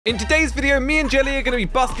In today's video, me and Jelly are going to be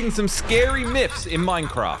busting some scary myths in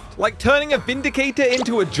Minecraft, like turning a Vindicator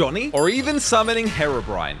into a Johnny, or even summoning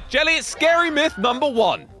Herobrine. Jelly, it's scary myth number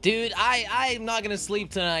 1. Dude, I'm not gonna sleep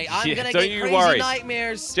tonight. I'm gonna don't get you crazy worry.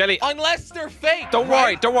 nightmares. Jelly, unless they're fake. Don't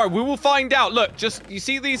worry. We will find out. Look, you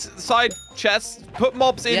see these side chests? Put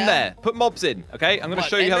mobs in there. Put mobs in, okay? I'm gonna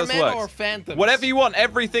show you how this works. Or phantoms? Whatever you want,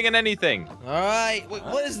 everything and anything. All right. Wait,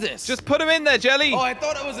 what is this? Just put them in there, Jelly. Oh, I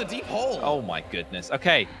thought it was a deep hole. Oh my goodness.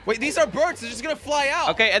 Okay. Wait, these are birds. They're just gonna fly out.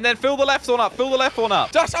 Okay, and then fill the left one up. Fill the left one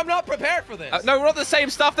up. Josh, I'm not prepared for this. No, we're not the same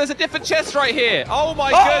stuff. There's a different chest right here. Oh my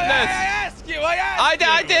goodness. I asked you.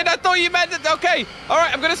 I did. I thought you meant it. Okay. All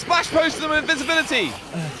right. I'm going to splash post them with invisibility.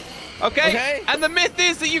 Okay. And the myth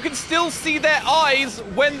is that you can still see their eyes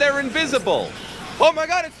when they're invisible. Oh my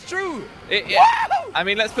God, it's true. I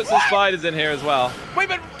mean, let's put some spiders in here as well. Wait,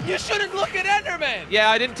 but you shouldn't look at Enderman. Yeah,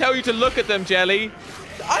 I didn't tell you to look at them, Jelly.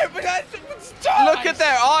 Look at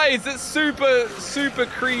their eyes. It's super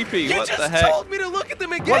creepy. What the heck? You just told me to look at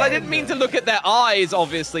them again. Well, I didn't mean to look at their eyes,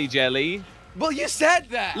 obviously, Jelly. Well, you said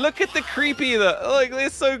that. Look at the creepy. Like, they're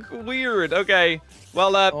so weird. Okay.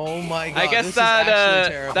 Well, oh my God, I guess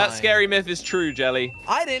that scary myth is true, Jelly.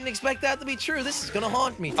 I didn't expect that to be true. This is gonna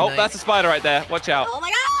haunt me tonight. Oh, that's a spider right there. Watch out. Oh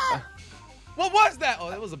my God! What was that? Oh,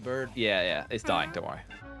 that was a bird. Yeah, it's dying. Don't worry.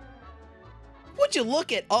 Would you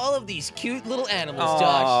look at all of these cute little animals, Aww.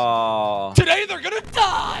 Josh? Today they're gonna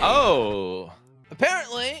die. Oh.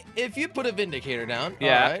 Apparently, if you put a Vindicator down,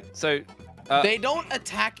 yeah. all right, So. They don't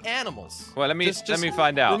attack animals. Well, let me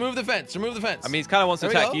find out. Remove the fence. Remove the fence. I mean, he kind of wants to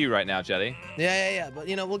attack you right now, Jelly. Yeah. But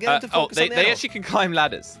you know, we'll get him to focus on the they animals. actually can climb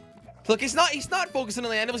ladders. Look, he's not focusing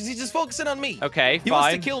on the animals. He's just focusing on me. Okay, He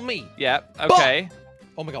wants to kill me. Yeah. Okay.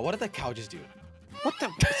 Oh my God, what did that cow just do? What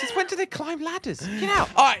the? Since when do they climb ladders? Get out.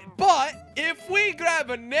 All right, but if we grab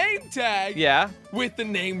a name tag. Yeah. With the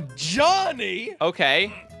name Johnny.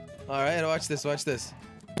 Okay. All right, watch this. Watch this.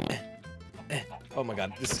 Oh my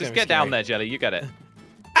God, this is just get down there, Jelly. You get it.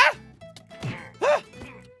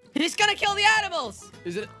 He's gonna kill the animals!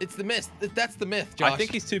 It's the myth. That's the myth, Josh. I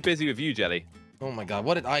think he's too busy with you, Jelly. Oh my God,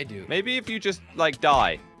 what did I do? Maybe if you just, like,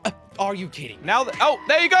 die. Are you kidding? Now, oh,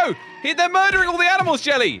 there you go! They're murdering all the animals,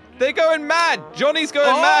 Jelly! They're going mad! Johnny's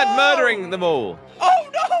going mad, murdering them all. Oh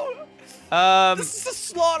no! This is a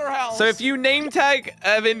slaughterhouse! So if you name tag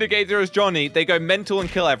a Vindicator as Johnny, they go mental and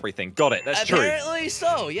kill everything. Got it, that's true. Apparently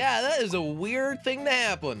so, yeah, that is a weird thing to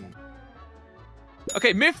happen.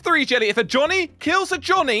 Okay, myth 3, Jelly. If a Johnny kills a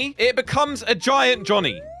Johnny, it becomes a giant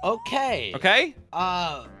Johnny. Okay. Okay?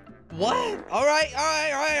 What? All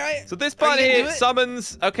right. So this part here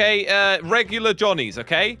summons, regular Johnnies,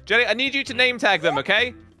 okay? Jelly, I need you to name tag them,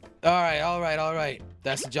 okay? All right.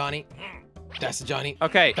 That's a Johnny. That's a Johnny.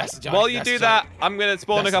 Okay. That's a Johnny. While you do that, I'm going to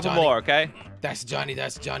spawn a couple more, okay? That's Johnny.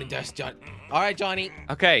 All right, Johnny.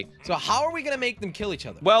 Okay. So how are we going to make them kill each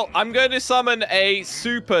other? Well, I'm going to summon a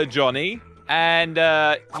super Johnny. And,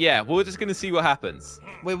 yeah, we're just going to see what happens.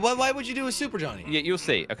 Wait, why would you do a Super Johnny? Yeah, you'll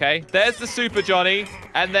see, okay? There's the Super Johnny,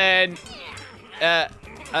 and then, I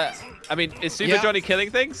mean, is Super Johnny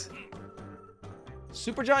killing things?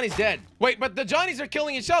 Super Johnny's dead. Wait, but the Johnnies are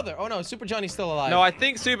killing each other. Oh, no, Super Johnny's still alive. No, I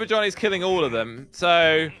think Super Johnny's killing all of them.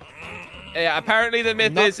 So, yeah, apparently the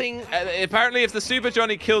myth is, apparently if the Super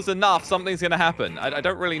Johnny kills enough, something's going to happen. I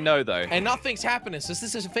don't really know, though. And nothing's happening. So is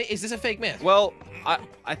this a fake myth? Well,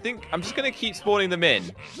 I think I'm just going to keep spawning them in.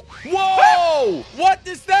 Whoa! What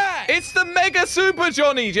is that? It's the Mega Super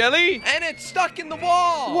Johnny, Jelly! And it's stuck in the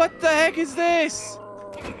wall! What the heck is this?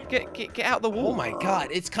 Get out the wall. Oh my God,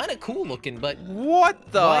 it's kind of cool looking, but...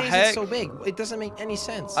 What the heck? Why is it so big? It doesn't make any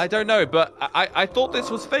sense. I don't know, but I thought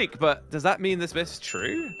this was fake, but does that mean this myth's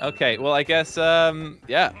true? Okay, well, I guess,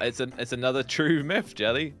 yeah, it's another true myth,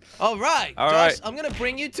 Jelly. All right, Josh, I'm going to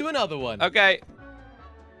bring you to another one. Okay.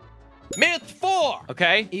 Myth 4.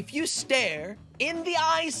 Okay. If you stare in the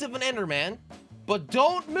eyes of an Enderman, but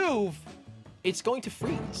don't move, it's going to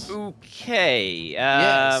freeze. Okay.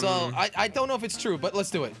 Yeah, so I don't know if it's true, but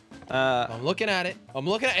let's do it. I'm looking at it.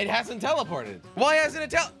 It hasn't teleported. Why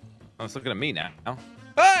hasn't it Oh, it's looking at me now.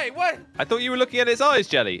 Hey, what? I thought you were looking at its eyes,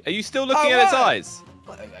 Jelly. Are you still looking at its eyes?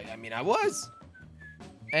 I mean, I was.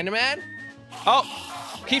 Enderman?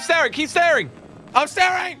 Oh, keep staring. I'm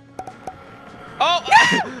staring. Oh!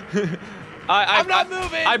 I'm not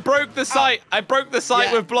moving. I broke the site. I broke the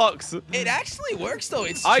site with blocks. It actually works, though.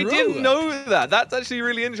 It's true. I didn't know that. That's actually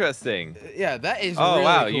really interesting. Yeah, that is really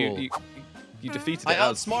wow, cool. You defeated it. I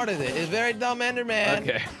outsmarted it. It's very dumb, Enderman.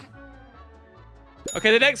 Okay.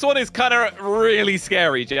 Okay, the next one is kind of really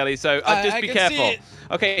scary, Jelly, so just be careful.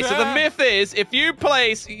 Okay, so the myth is, if you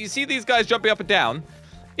place... You see these guys jumping up and down?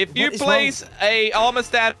 If you place a armor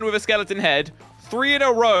stand with a skeleton head 3 in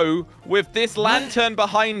a row with this lantern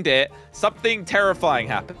behind it, something terrifying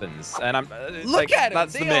happens. And I'm Look at it.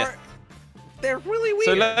 That's the myth. They're really weird.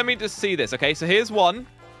 So let me just see this. Okay, so here's one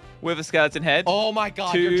with a skeleton head. Oh my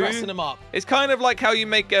God, 2. you're dressing them up. It's kind of like how you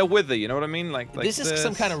make a wither, you know what I mean? Like this is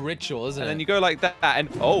some kind of ritual, isn't it? And then you go like that, and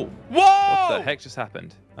oh. Whoa! What the heck just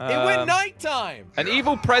happened? It went nighttime. An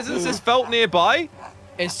evil presence is felt nearby.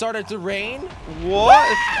 It started to rain.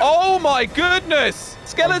 What? Oh my goodness!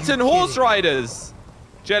 Skeleton horse riders.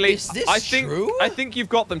 Jelly, is this true? I think you've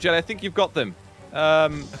got them, Jelly. I think you've got them.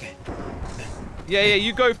 Okay. Yeah,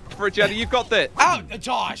 you go for it, Jelly. You've got this. Ow,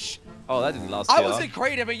 Josh. Oh, that didn't last I too long. wasn't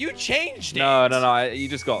creative, but you changed it. No. You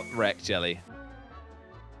just got wrecked, Jelly.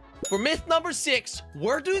 For myth number 6,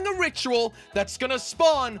 we're doing a ritual that's gonna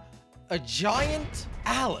spawn a giant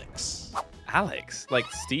Alex. Alex?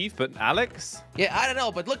 Like Steve, but Alex? Yeah, I don't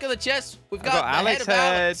know, but look at the chest. We've I've got the Alex head of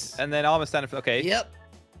Alex. and then armor standing for. Okay. Yep.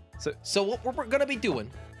 So what we're gonna be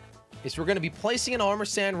doing is we're gonna be placing an armor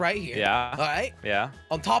stand right here. Yeah. All right. Yeah.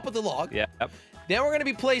 On top of the log. Yeah. Then we're gonna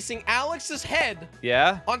be placing Alex's head.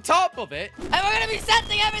 Yeah. On top of it. And we're gonna be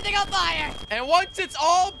setting everything on fire. And once it's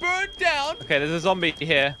all burned down, Okay, there's a zombie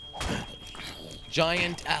here.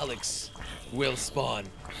 giant Alex will spawn.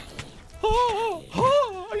 Are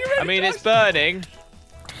you ready, I mean, Josh? it's burning.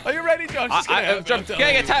 Are you ready, Josh? I'm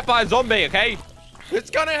getting attacked by a zombie, okay? It's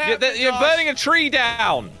gonna happen, You're Josh. burning a tree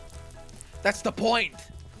down. That's the point.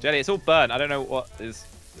 Jelly, it's all burnt. I don't know what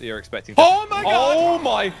you're expecting. Oh my God! Oh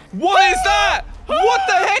my! What is that? What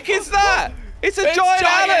the heck is that? It's a giant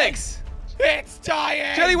Alex. It's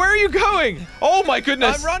giant. Jelly, where are you going? Oh my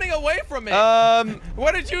goodness! I'm running away from it.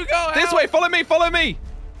 Where did you go? This Al? way. Follow me. Follow me.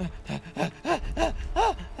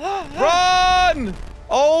 Run!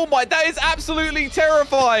 Oh my! That is absolutely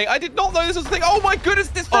terrifying. I did not know this was a thing. Oh my goodness!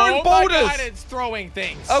 It's throwing boulders. Oh my God! It's throwing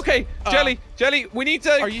things. Okay, Jelly, we need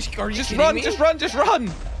to. Are you just kidding run? me? Just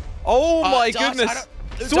run! Oh my Josh, goodness!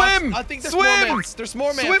 Josh, Swim! I think there's Swim! more myths. There's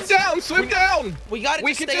more myths. Swim down! Swim down! We got to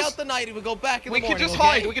can stay out the night and we go back in the We morning. can just okay?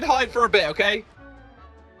 hide. We can hide for a bit, okay?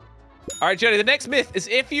 All right, Jelly. The next myth is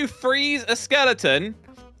if you freeze a skeleton,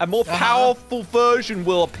 a more powerful version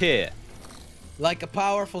will appear. Like a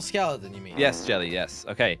powerful skeleton, you mean? Yes, Jelly. Yes.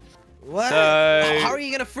 Okay. What? So- How are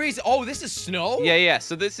you gonna freeze it? Oh, this is snow? Yeah.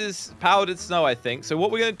 So this is powdered snow, I think. So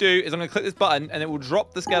what we're gonna do is I'm gonna click this button, and it will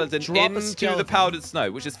drop the skeleton into the powdered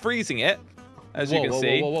snow, which is freezing it, as you can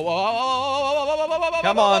see.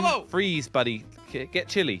 Come on, freeze, buddy. Get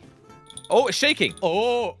chilly. Oh, it's shaking.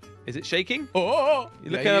 Oh. Is it shaking? Oh.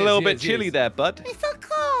 You're looking a little bit chilly there, bud. It's so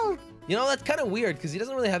cold. You know, that's kind of weird because he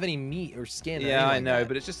doesn't really have any meat or skin. Yeah, I know, like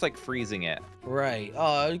but it's just like freezing it. Right.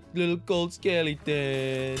 Oh, little cold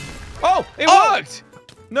skeleton. Oh, it worked!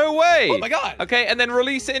 No way! Oh my God. Okay, and then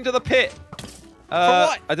release it into the pit. For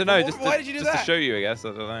what? I don't know. Why did you do just that? to show you, I guess. I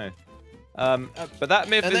don't know. But that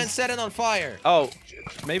myth And is... then set it on fire. Oh,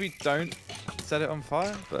 maybe don't set it on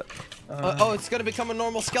fire, but... Oh, it's gonna become a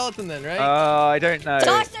normal skeleton then, right? I don't know.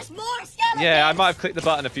 Josh, there's more skeletons. Yeah, I might have clicked the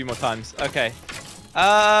button a few more times. Okay.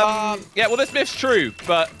 Yeah, well, this myth's true,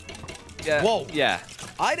 but... Yeah. Whoa. Yeah.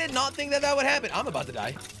 I did not think that would happen. I'm about to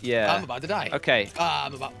die. Yeah. I'm about to die. Okay.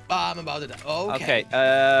 I'm about to die. Okay.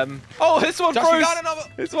 Okay. Oh, this one Josh, we froze got another...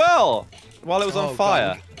 as well while it was Oh, on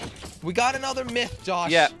fire. God. We got another myth,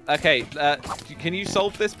 Josh. Yeah. Okay. Can you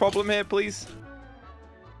solve this problem here, please?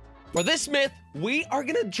 For this myth, we are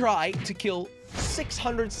gonna try to kill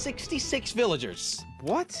 666 villagers.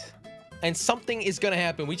 What? And something is gonna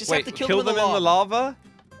happen. We just Wait, have to kill them in the lava?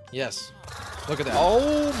 Yes. Look at that.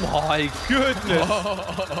 Oh my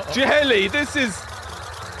goodness. Jelly, this is...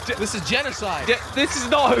 This is genocide. This is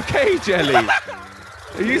not okay, Jelly.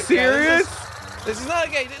 Are you serious? This is not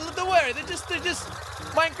okay. Don't worry. They're just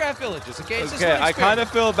Minecraft villagers, okay? It's just Okay, an I kind experiment.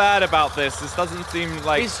 of feel bad about this. This doesn't seem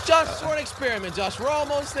like... It's just for an experiment, Josh. We're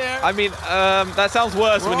almost there. I mean, that sounds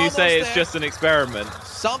worse when you say it's there. just an experiment.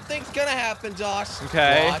 Something's gonna happen, Josh.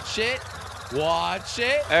 Okay. Watch it. Watch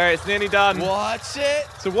it. All right, it's nearly done. Watch it.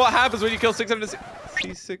 So what happens when you kill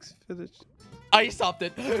 666 villagers? I stopped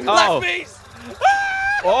it. Oh. Last piece.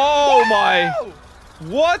 Oh my!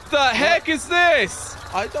 What the heck is this?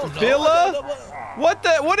 I don't know. Villa? What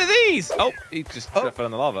are these? Oh, he just fell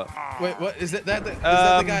in the lava. Wait, what is it? Is that the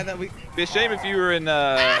guy that we? Be a shame if you were in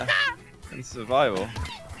survival.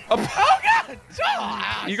 Oh God!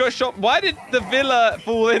 Josh! You got shot. Why did the villa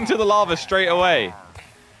fall into the lava straight away?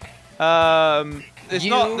 It's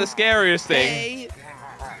not the scariest thing.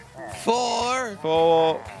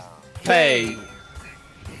 For pay.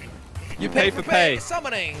 You pay for pay.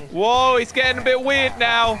 Summoning. Whoa, it's getting a bit weird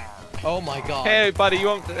now. Oh my God. Hey, buddy, you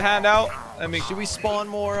want the hand out? Let me. Should we spawn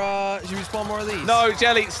more? Should we spawn more of these? No,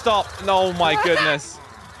 Jelly, stop. No, my goodness.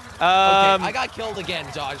 I got killed again,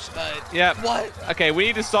 Josh. Yeah. What? Okay, we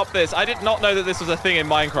need to stop this. I did not know that this was a thing in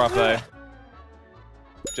Minecraft, though.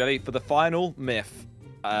 Jelly, for the final myth.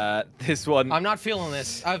 This one. I'm not feeling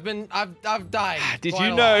this. I've died. Did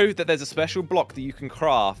you know that there's a special block that you can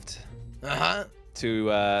craft?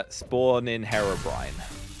 To spawn in Herobrine.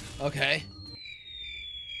 Okay.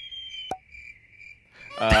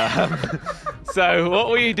 So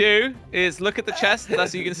what we do is look at the chest.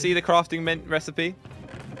 That's so you can see the crafting recipe.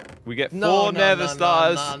 We get 4 nether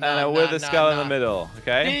stars and a wither skull in the middle.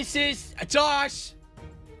 Okay. This is Josh.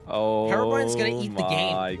 Oh, Herobrine's gonna eat the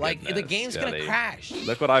game. Like goodness, the game's gonna crash.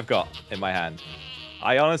 Look what I've got in my hand.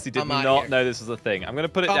 I honestly did not know this was a thing. I'm gonna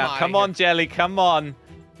put it down. Come on, Jelly. Come on.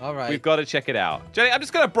 All right. We've got to check it out. Jelly, I'm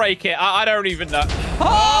just gonna break it. I don't even know.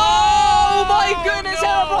 Oh my goodness,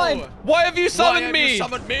 Herobrine! Why have you summoned me?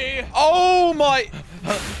 Oh my!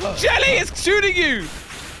 Jelly is shooting you.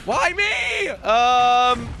 Why me?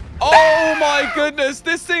 Oh my goodness!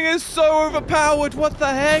 This thing is so overpowered. What the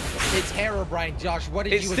heck? It's Herobrine, Josh. What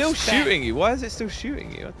did you expect? It's still shooting you. Why is it still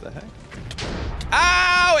shooting you? What the heck?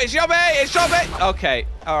 Ow! It's your bait! It's your bait! Okay.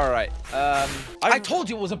 All right. I told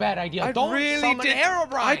you it was a bad idea. Don't summon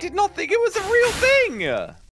Herobrine. I did not think it was a real thing.